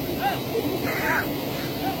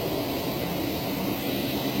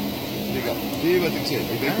pakken. Zie je wat ik zeg?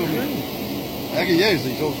 Ik weet toch niet. Eigen jezus,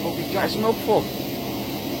 die zo schokken Kijk ze hem op voor.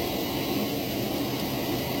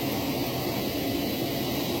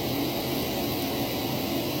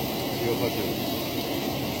 Zie je wat je doet.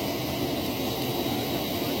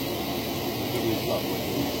 Ik heb niet slaap.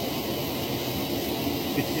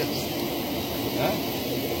 Yes. Hè?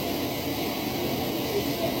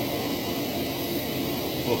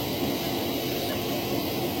 Oh.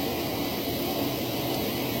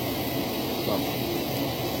 Stop.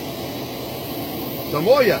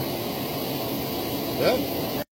 Samoja. Hè?